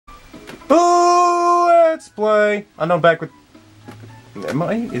Let's play. Unknown back with...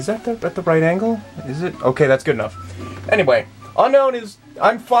 Is that at the right angle? Is it? Okay, that's good enough. Anyway, Unknown is...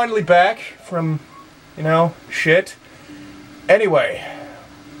 I'm finally back from, you know, shit. Anyway,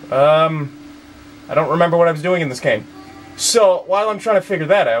 I don't remember what I was doing in this game. So, while I'm trying to figure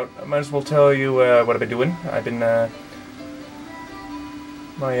that out, I might as well tell you what I've been doing. I've been,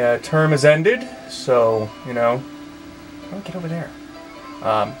 my term has ended, so, you know... Oh, get over there.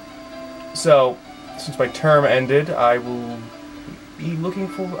 So, since my term ended, I will be looking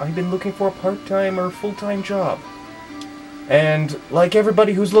for... I've been looking for a part-time or full-time job. And, like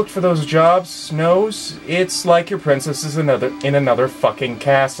everybody who's looked for those jobs knows, it's like your princess is in another fucking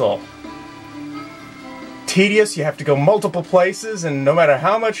castle. Tedious, you have to go multiple places, and no matter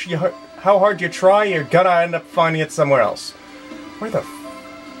how hard you try, you're gonna end up finding it somewhere else. Where am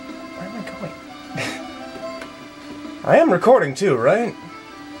I going? I am recording too, right?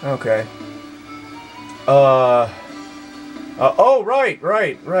 Okay. Oh, right.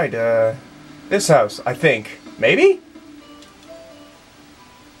 This house, I think. Maybe?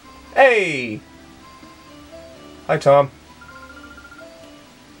 Hey! Hi, Tom.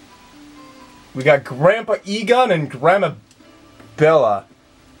 We got Grandpa Egon and Grandma Bella.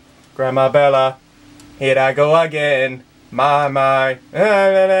 Grandma Bella, here I go again. My.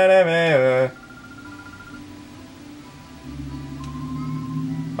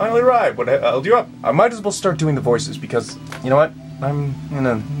 Finally arrived. What held you up? I might as well start doing the voices because, you know what?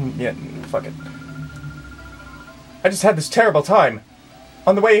 Yeah, fuck it. I just had this terrible time.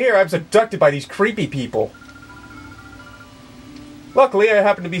 On the way here, I was abducted by these creepy people. Luckily, I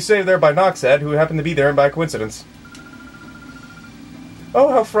happened to be saved there by Noxhead, who happened to be there by coincidence. Oh,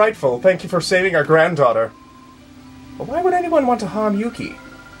 how frightful. Thank you for saving our granddaughter. But why would anyone want to harm Yuki?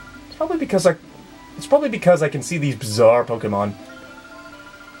 It's probably because I can see these bizarre Pokemon.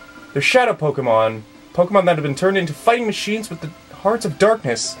 They're shadow Pokemon. Pokemon that have been turned into fighting machines with the hearts of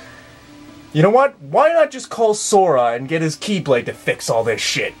darkness. You know what? Why not just call Sora and get his Keyblade to fix all this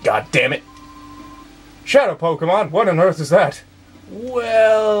shit? God damn it! Shadow Pokemon? What on earth is that?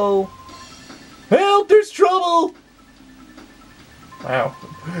 Well... Help! There's trouble! Wow.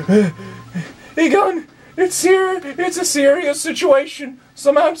 Egon! It's here! It's a serious situation!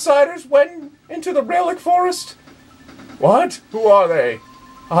 Some outsiders went into the relic forest! What? Who are they?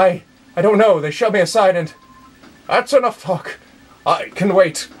 I don't know. They shoved me aside and... That's enough talk. I can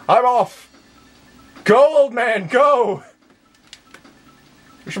wait. I'm off! Go, old man, go!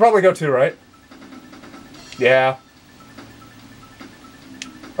 We should probably go too, right? Yeah.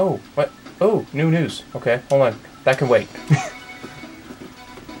 Oh, what? Oh, new news. Okay, hold on. That can wait.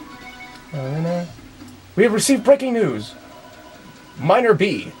 We have received breaking news. Minor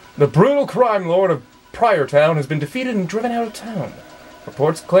B, the brutal crime lord of Priortown, has been defeated and driven out of town.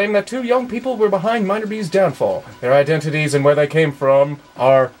 Reports claim that 2 young people were behind Minor B's downfall. Their identities and where they came from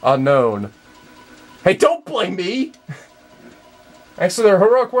are unknown. Hey, don't blame me! Thanks to their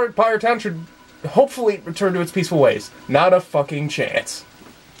heroic work, Priortown should hopefully return to its peaceful ways. Not a fucking chance.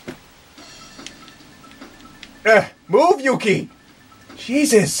 Move, Yuki!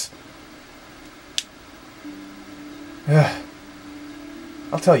 Jesus!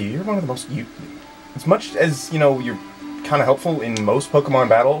 I'll tell you, you're one of the most... As much as, you know, you're kind of helpful in most Pokemon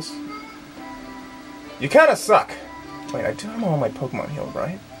battles, you kind of suck. Wait, I do have all my Pokemon healed,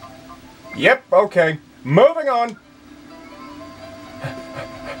 right? Yep, okay. Moving on!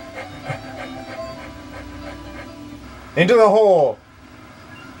 Into the hole!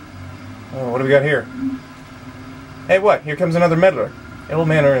 Oh, what do we got here? Hey, what? Here comes another meddler. That old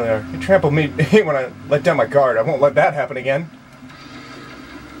man earlier. He trampled me when I let down my guard. I won't let that happen again.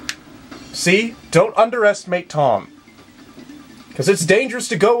 See? Don't underestimate Tom. Because it's dangerous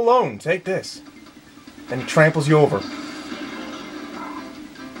to go alone. Take this. Then he tramples you over.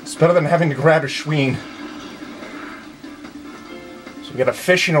 It's better than having to grab a Schween. So we got a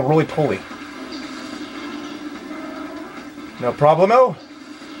fish and a roly-poly. No problemo.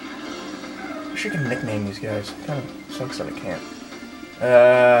 I wish I could nickname these guys. Kind of sucks that I can't.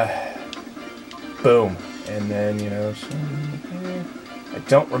 Boom. And then, you know, I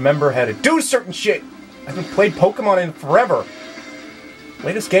don't remember how to do certain shit. I haven't played Pokemon in forever.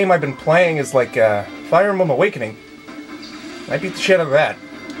 Latest game I've been playing is like Fire Emblem Awakening. I beat the shit out of that.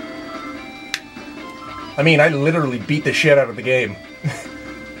 I mean, I literally beat the shit out of the game.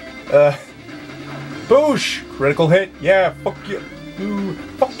 Boosh! Critical hit. Yeah, fuck you. Ooh,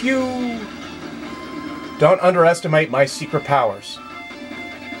 fuck you. Don't underestimate my secret powers.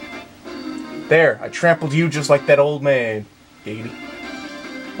 There, I trampled you just like that old man. Giggity.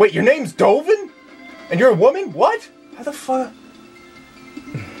 Wait, your name's Dovin? And you're a woman? What? How the fuck?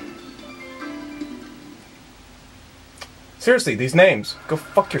 Seriously, these names. Go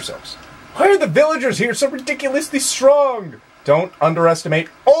fuck yourselves. Why are the villagers here so ridiculously strong? Don't underestimate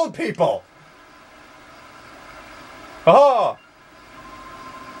old people! Aha!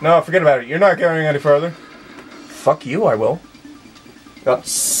 No, forget about it. You're not going any further. Fuck you, I will. Got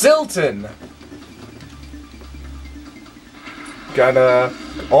Silton! Got,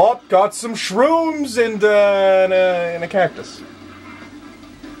 got some shrooms and a cactus.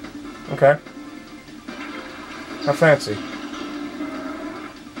 Okay. How fancy.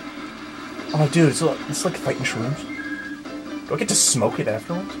 Oh, dude, it's like fighting shrooms. Do I get to smoke it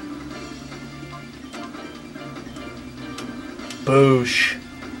afterwards? Boosh.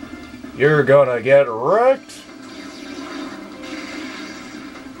 You're gonna get wrecked.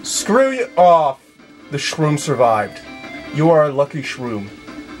 Screw you off. The shroom survived. You are a lucky shroom.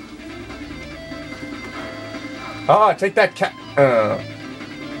 Ah, take that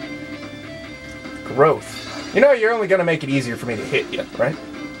growth. You know, you're only gonna make it easier for me to hit you, right?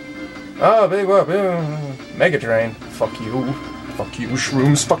 Oh, big whoop. Mega Drain. Fuck you. Fuck you,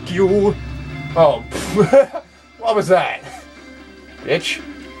 shrooms. Fuck you. Oh, what was that? Bitch.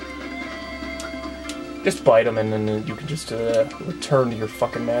 Just bite him and then you can just return to your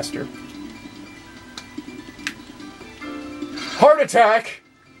fucking master. Heart attack!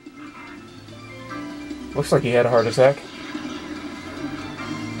 Looks like he had a heart attack.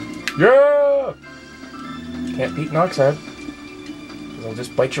 Yeah! Can't beat Noxhead. Because I'll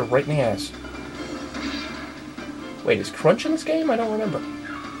just bite you right in the ass. Wait, is Crunch in this game? I don't remember.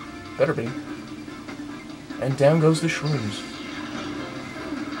 Better be. And down goes the shrooms.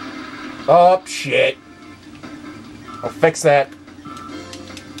 Oh, shit. I'll fix that.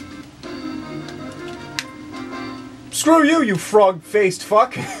 Screw you, you frog-faced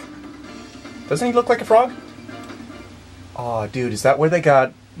fuck! Doesn't he look like a frog? Aw, dude, is that where they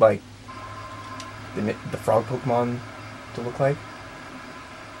got, like, the frog Pokemon to look like?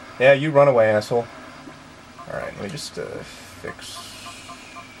 Yeah, you run away, asshole. Alright, let me just, fix...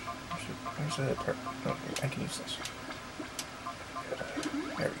 Where's that part? Oh, I can use this.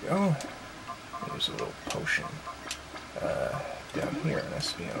 There we go. There's a little potion. Down here in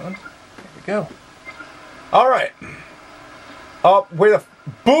Espeon. There we go. Alright. Where the...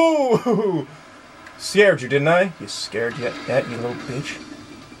 Boo! Scared you, didn't I? You scared yet, you little bitch?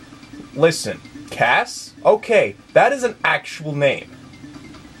 Listen, Cass? Okay, that is an actual name.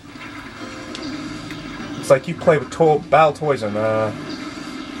 It's like you play with battle toys and,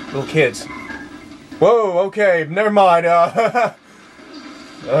 little kids. Whoa, okay, never mind,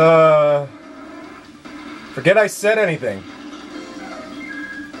 forget I said anything.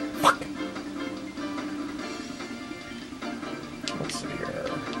 Fuck. Let's see here.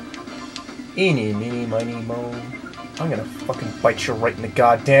 Eeny, meeny, miny, mo. I'm gonna fucking bite you right in the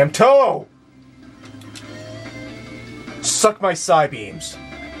goddamn toe! Suck my Psybeams.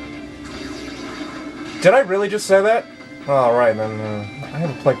 Did I really just say that? Alright, then, I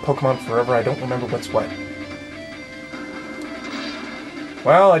haven't played Pokemon forever, I don't remember what's what.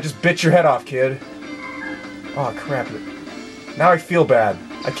 Well, I just bit your head off, kid. Oh, crap. Now I feel bad.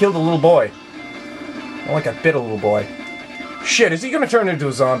 I killed a little boy. Not like I bit a little boy. Shit, is he gonna turn into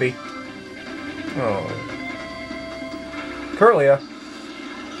a zombie? Oh. Curlia.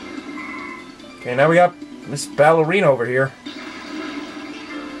 Okay, now we got Miss Ballerina over here.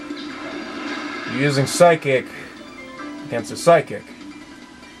 Using Psychic against a Psychic.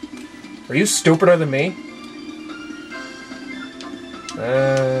 Are you stupider than me?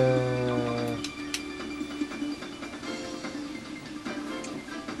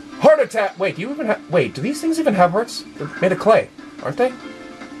 Heart attack! Wait, do you even have... Wait, do these things even have hearts? They're made of clay, aren't they?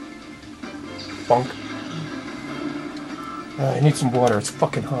 Bonk. I need some water. It's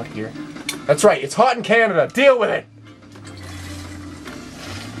fucking hot here. That's right, it's hot in Canada. Deal with it!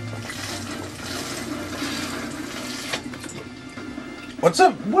 What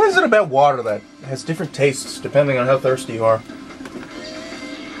is it about water that has different tastes depending on how thirsty you are?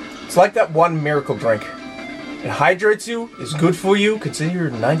 It's like that one miracle drink. It hydrates you, is good for you, consider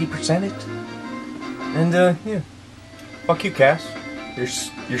you're 90% it. And, yeah. Fuck you, Cass.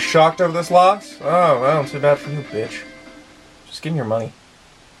 You're shocked over this loss? Oh, well, too bad for you, bitch. Just give me your money.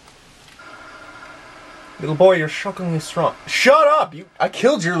 Little boy, you're shockingly strong. Shut up! I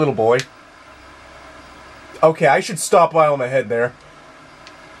killed your little boy. Okay, I should stop while I'm ahead there.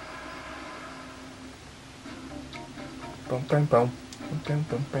 Boom, boom, boom. Boom,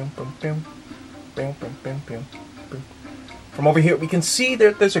 boom, boom, boom, boom. Boom, boom, boom, boom, boom. From over here, we can see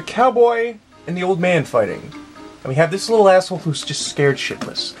that there's a cowboy and the old man fighting. And we have this little asshole who's just scared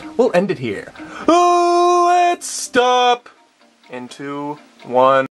shitless. We'll end it here. Let's stop. In 2, 1.